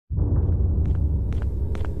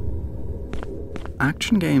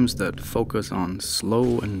Action games that focus on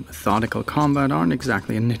slow and methodical combat aren't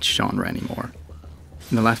exactly a niche genre anymore.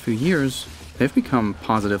 In the last few years, they've become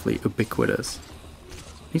positively ubiquitous.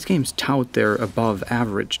 These games tout their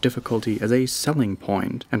above-average difficulty as a selling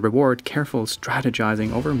point and reward careful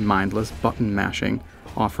strategizing over mindless button mashing,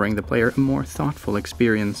 offering the player a more thoughtful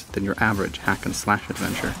experience than your average hack-and-slash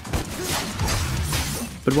adventure.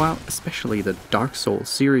 But while especially the Dark Souls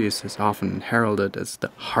series is often heralded as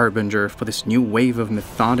the harbinger for this new wave of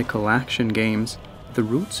methodical action games, the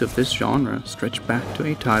roots of this genre stretch back to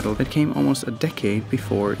a title that came almost a decade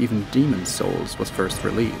before even Demon's Souls was first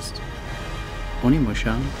released.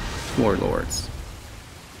 Onimusha Warlords.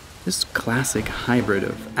 This classic hybrid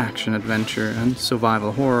of action-adventure and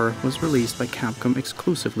survival horror was released by Capcom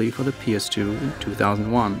exclusively for the PS2 in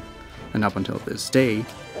 2001, and up until this day,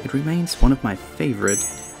 it remains one of my favorite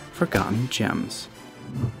forgotten gems.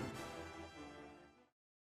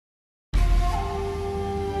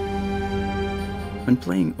 When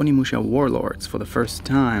playing Onimusha Warlords for the first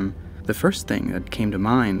time, the first thing that came to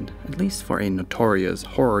mind, at least for a notorious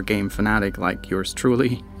horror game fanatic like yours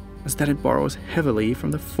truly, is that it borrows heavily from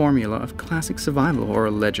the formula of classic survival horror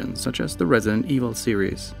legends such as the Resident Evil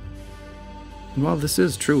series. And while this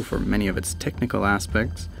is true for many of its technical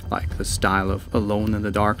aspects, like the style of Alone in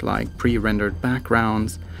the Dark-like pre-rendered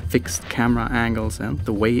backgrounds, fixed camera angles, and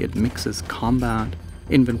the way it mixes combat,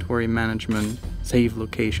 inventory management, save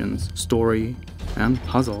locations, story, and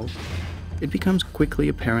puzzle, it becomes quickly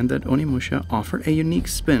apparent that Onimusha offered a unique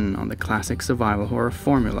spin on the classic survival horror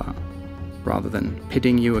formula. Rather than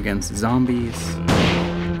pitting you against zombies,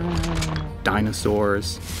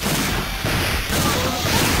 dinosaurs,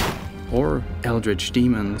 or eldritch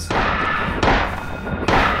demons,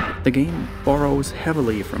 the game borrows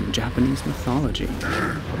heavily from Japanese mythology.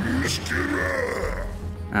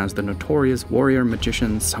 As the notorious warrior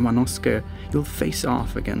magician Samanosuke, you'll face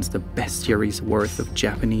off against the bestiary's worth of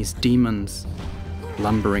Japanese demons,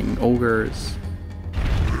 lumbering ogres,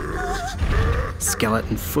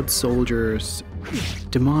 skeleton foot soldiers,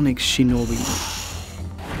 demonic shinobi,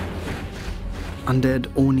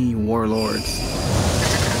 undead oni warlords,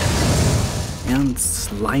 and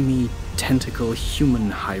slimy tentacle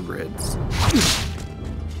human hybrids.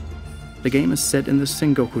 The game is set in the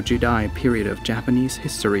Sengoku Jidai period of Japanese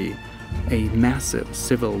history, a massive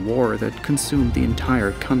civil war that consumed the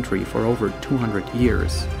entire country for over 200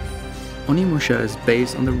 years. Onimusha is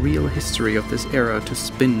based on the real history of this era to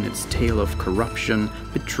spin its tale of corruption,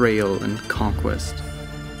 betrayal, and conquest.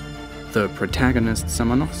 The protagonist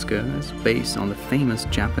Samanosuke is based on the famous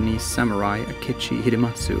Japanese samurai Akechi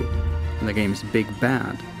Hidematsu, and the game's big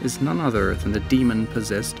bad is none other than the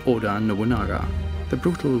demon-possessed Oda Nobunaga, the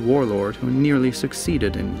brutal warlord who nearly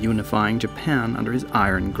succeeded in unifying Japan under his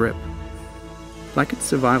iron grip. Like its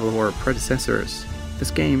survival horror predecessors,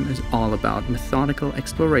 this game is all about methodical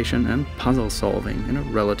exploration and puzzle solving in a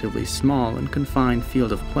relatively small and confined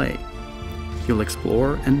field of play. You'll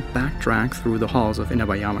explore and backtrack through the halls of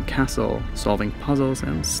Inabayama Castle, solving puzzles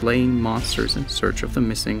and slaying monsters in search of the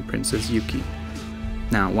missing Princess Yuki.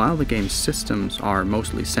 Now, while the game's systems are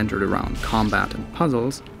mostly centered around combat and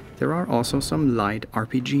puzzles, there are also some light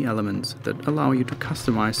RPG elements that allow you to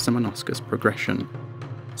customize Samanosuke's progression.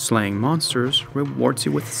 Slaying monsters rewards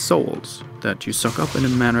you with souls that you suck up in a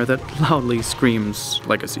manner that loudly screams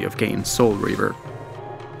Legacy of Kain's Soul Reaver.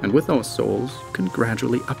 And with those souls, you can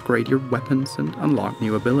gradually upgrade your weapons and unlock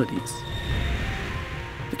new abilities.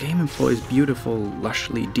 The game employs beautiful,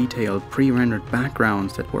 lushly detailed pre-rendered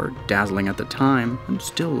backgrounds that were dazzling at the time and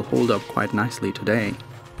still hold up quite nicely today.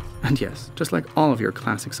 And yes, just like all of your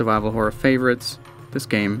classic survival horror favorites, this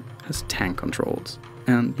game has tank controls.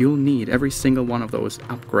 And you'll need every single one of those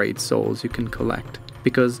upgrade souls you can collect,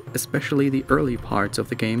 because especially the early parts of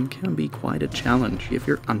the game can be quite a challenge if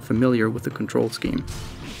you're unfamiliar with the control scheme.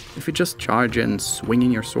 If you just charge in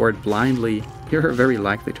swinging your sword blindly, you're very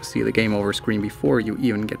likely to see the game over screen before you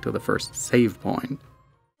even get to the first save point.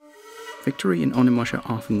 Victory in Onimusha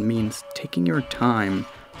often means taking your time,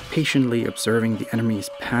 patiently observing the enemy's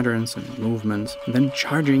patterns and movements, and then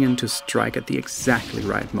charging in to strike at the exactly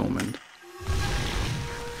right moment.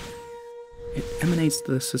 It emanates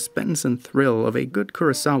the suspense and thrill of a good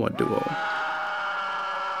Kurosawa duo,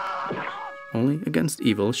 only against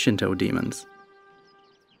evil Shinto demons.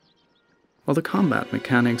 While the combat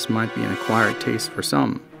mechanics might be an acquired taste for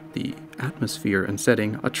some, the atmosphere and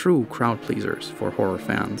setting are true crowd pleasers for horror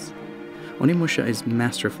fans. Onimusha is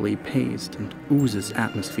masterfully paced and oozes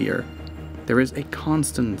atmosphere. There is a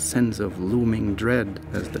constant sense of looming dread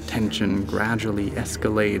as the tension gradually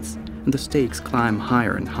escalates and the stakes climb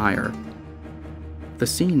higher and higher. The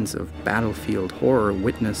scenes of battlefield horror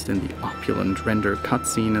witnessed in the opulent render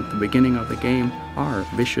cutscene at the beginning of the game are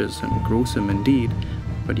vicious and gruesome indeed,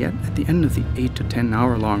 but yet at the end of the 8 to 10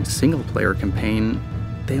 hour long single-player campaign,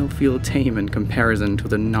 they'll feel tame in comparison to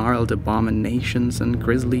the gnarled abominations and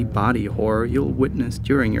grisly body horror you'll witness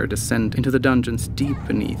during your descent into the dungeons deep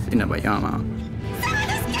beneath Inabayama.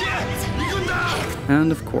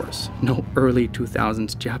 And of course, no early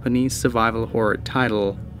 2000s Japanese survival horror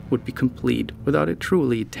title would be complete without a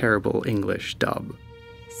truly terrible English dub.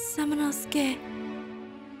 Samanosuke,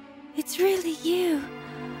 it's really you.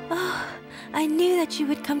 Oh, I knew that you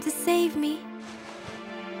would come to save me.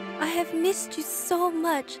 I have missed you so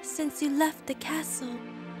much since you left the castle.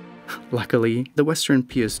 Luckily, the Western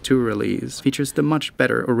PS2 release features the much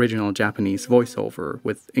better original Japanese voiceover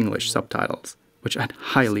with English subtitles, which I'd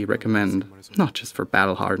highly recommend, not just for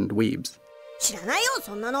battle-hardened weebs. 知らないよ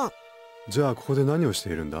そんなの。じゃあここで何をし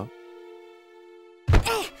ているんだ？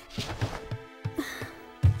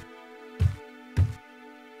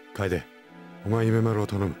楓、お前夢丸を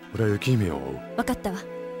頼む。俺は雪姫を追う。わかったわ。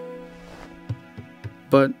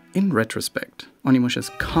But in retrospect,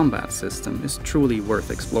 Onimusha's combat system is truly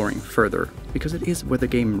worth exploring further, because it is where the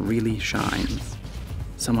game really shines.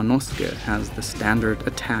 Samanosuke has the standard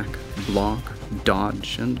attack, block,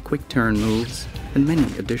 dodge, and quick turn moves, and many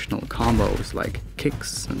additional combos like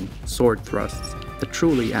kicks and sword thrusts that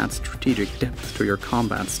truly add strategic depth to your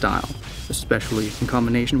combat style, especially in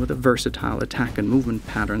combination with the versatile attack and movement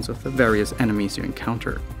patterns of the various enemies you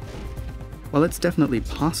encounter. While it's definitely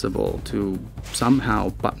possible to somehow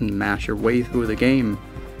button mash your way through the game,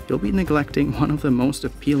 you'll be neglecting one of the most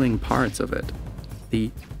appealing parts of it,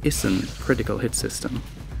 the Isen critical hit system.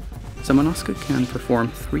 Samanosuke can perform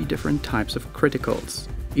 3 different types of criticals,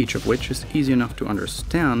 each of which is easy enough to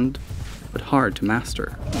understand, but hard to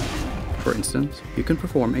master. For instance, you can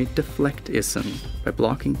perform a deflect Isen by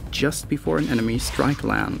blocking just before an enemy's strike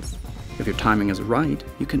lands. If your timing is right,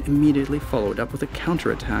 you can immediately follow it up with a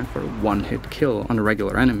counterattack for a one-hit kill on a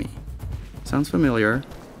regular enemy. Sounds familiar?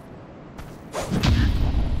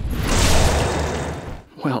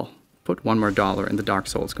 Well, put $1 more in the Dark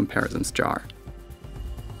Souls comparisons jar.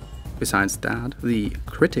 Besides that, the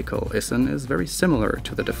critical Isen is very similar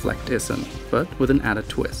to the deflect Isen, but with an added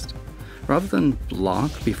twist. Rather than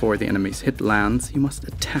block before the enemy's hit lands, you must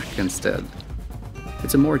attack instead.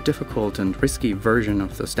 It's a more difficult and risky version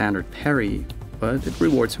of the standard parry, but it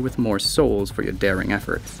rewards you with more souls for your daring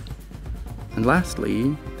efforts. And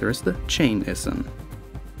lastly, there is the chain Isen.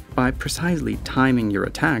 By precisely timing your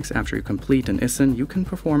attacks after you complete an Isen, you can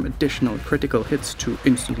perform additional critical hits to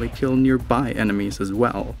instantly kill nearby enemies as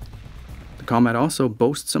well. The combat also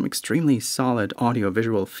boasts some extremely solid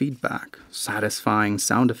audio-visual feedback, satisfying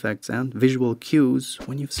sound effects and visual cues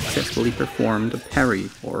when you've successfully performed a parry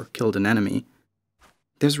or killed an enemy.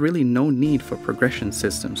 There's really no need for progression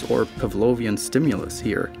systems or Pavlovian stimulus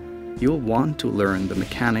here. You'll want to learn the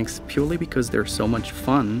mechanics purely because they're so much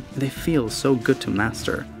fun and they feel so good to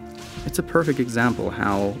master. It's a perfect example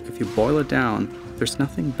how, if you boil it down, there's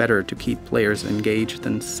nothing better to keep players engaged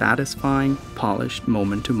than satisfying, polished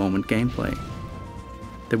moment-to-moment gameplay.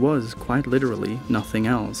 There was, quite literally, nothing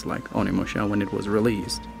else like Onimusha when it was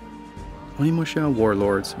released. Onimusha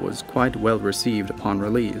Warlords was quite well received upon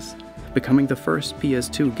release, becoming the first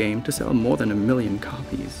PS2 game to sell more than 1 million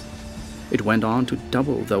copies. It went on to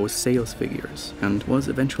double those sales figures, and was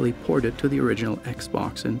eventually ported to the original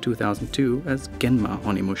Xbox in 2002 as Genma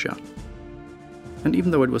Onimusha. And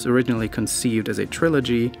even though it was originally conceived as a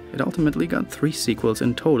trilogy, it ultimately got 3 sequels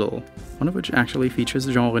in total, one of which actually features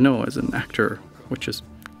Jean Reno as an actor, which is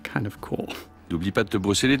kind of cool. N'oublie pas de te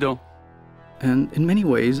brosser les dents. And in many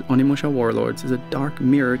ways, Onimusha Warlords is a dark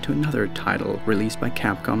mirror to another title released by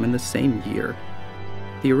Capcom in the same year,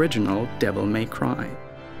 the original Devil May Cry.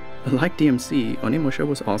 Like DMC, Onimusha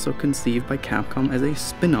was also conceived by Capcom as a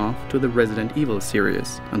spin-off to the Resident Evil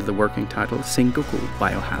series under the working title Sengoku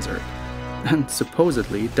Biohazard. And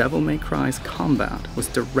supposedly, Devil May Cry's combat was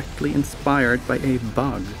directly inspired by a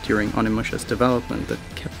bug during Onimusha's development that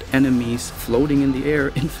kept enemies floating in the air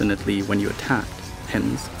infinitely when you attacked,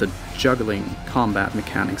 hence the juggling combat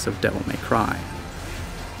mechanics of Devil May Cry.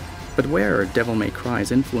 But where Devil May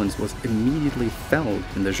Cry's influence was immediately felt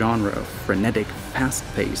in the genre of frenetic,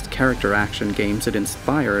 fast-paced character action games it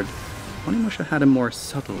inspired, Onimusha had a more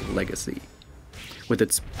subtle legacy. With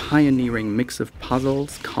its pioneering mix of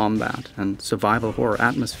puzzles, combat, and survival horror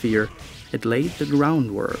atmosphere, it laid the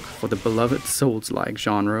groundwork for the beloved Souls-like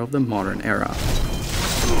genre of the modern era.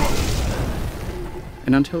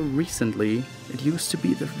 And until recently, it used to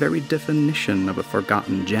be the very definition of a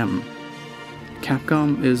forgotten gem.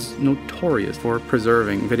 Capcom is notorious for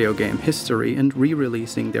preserving video game history and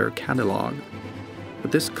re-releasing their catalog.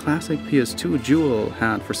 But this classic PS2 jewel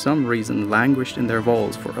had for some reason languished in their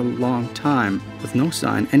vaults for a long time, with no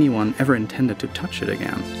sign anyone ever intended to touch it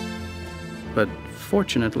again. But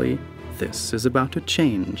fortunately, this is about to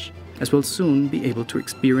change, as we'll soon be able to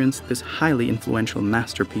experience this highly influential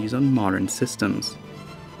masterpiece on modern systems.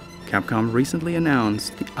 Capcom recently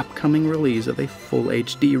announced the upcoming release of a full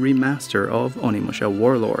HD remaster of Onimusha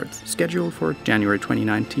Warlords, scheduled for January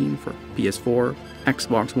 2019 for PS4,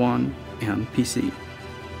 Xbox One, and PC.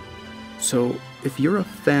 So, if you're a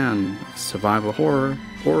fan of survival horror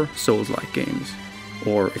or Souls-like games,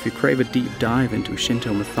 or if you crave a deep dive into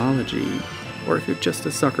Shinto mythology, or if you're just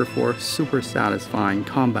a sucker for super satisfying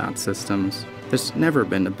combat systems, there's never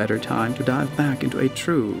been a better time to dive back into a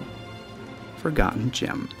true forgotten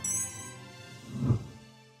gem.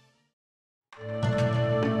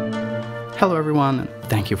 Hello everyone, and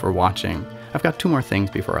thank you for watching. I've got two more things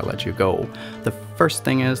before I let you go. The first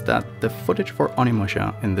thing is that the footage for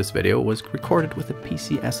Onimusha in this video was recorded with a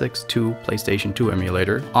PCSX2 PlayStation 2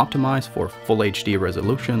 emulator, optimized for full HD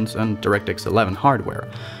resolutions and DirectX 11 hardware.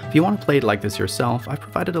 If you want to play it like this yourself, I've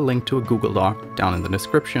provided a link to a Google Doc down in the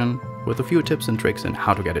description with a few tips and tricks on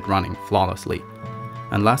how to get it running flawlessly.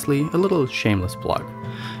 And lastly, a little shameless plug.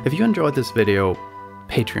 If you enjoyed this video,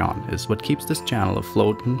 Patreon is what keeps this channel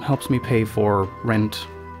afloat and helps me pay for rent,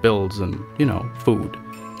 bills, and, food.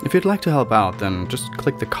 If you'd like to help out, then just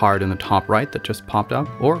click the card in the top right that just popped up,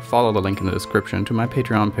 or follow the link in the description to my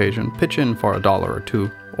Patreon page and pitch in for $1 or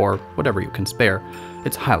 $2, or whatever you can spare.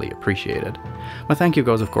 It's highly appreciated. My thank you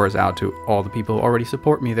goes, of course, out to all the people who already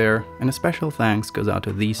support me there, and a special thanks goes out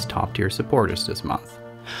to these top-tier supporters this month.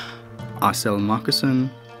 Arcel Marcuson,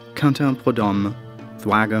 Quentin Prodhomme,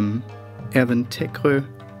 Thwagam, Evan Tekre,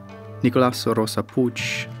 Nicolas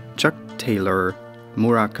Rosa-Puch, Chuck Taylor,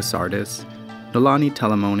 Murat Casardis, Nolani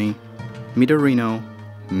Talamoni, Midorino,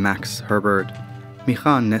 Max Herbert,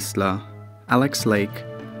 Micha Nesla, Alex Lake,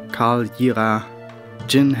 Carl Yira,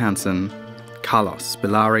 Jin Hansen, Carlos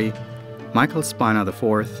Spilari, Michael Spiner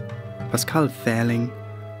IV, Pascal Fähling,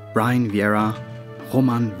 Brian Vieira,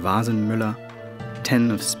 Roman Vasenmüller, Ten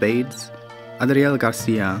of Spades, Adriel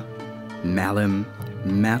Garcia, Malim,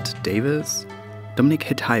 Matt Davis, Dominic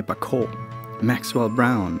Hitai Bako, Maxwell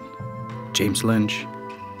Brown, James Lynch,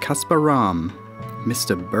 Kaspar Ram,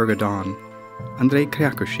 Mr. Bergadon, Andrei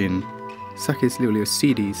Kryakushin, Sakis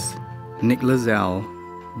Luliousidis, Nick Lazelle,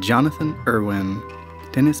 Jonathan Irwin,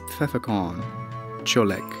 Dennis Pfefferkorn,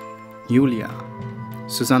 Cholek, Julia,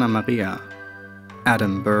 Susanna Maria,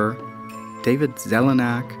 Adam Burr, David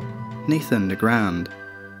Zelenak, Nathan DeGrand,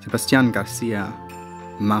 Sebastian Garcia,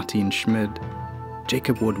 Martin Schmid,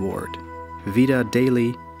 Jacob Woodward, Vida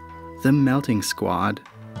Daly, The Melting Squad,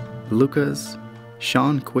 Lucas,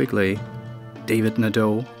 Sean Quigley, David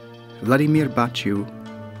Nadeau, Vladimir Baciu,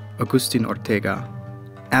 Agustin Ortega,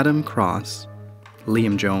 Adam Cross,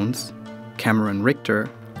 Liam Jones, Cameron Richter,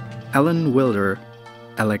 Ellen Wilder,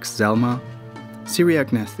 Alex Zelma,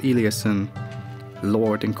 Siriagneth Eliasson,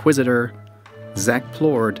 Lord Inquisitor, Zach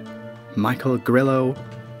Plord, Michael Grillo,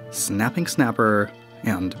 Snapping Snapper,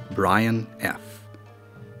 and Brian F.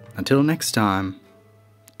 Until next time,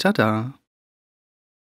 ta-ta!